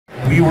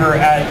we were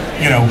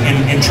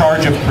in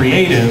charge of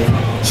creative,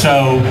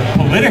 so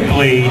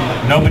politically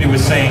nobody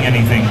was saying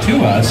anything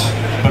to us,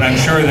 but I'm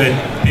sure that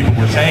people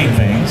were saying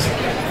things.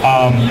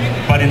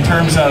 But in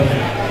terms of,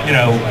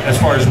 as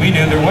far as we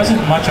knew, there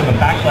wasn't much of a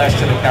backlash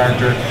to the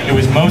character. It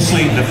was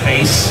mostly the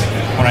face,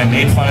 when I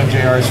made fun of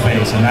JR's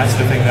face, and that's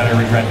the thing that I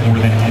regret more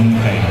than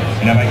anything.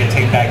 And if I could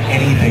take back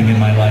anything in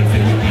my life, it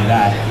would be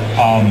that.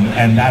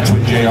 And that's what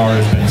JR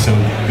has been so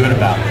good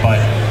about. But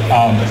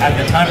at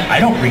the time, I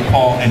don't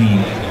recall any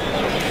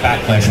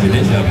backlash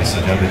within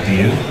WCW, do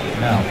you?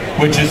 No.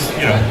 Which is,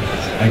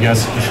 I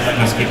guess, just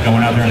letting us keep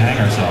going out there and hang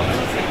ourselves.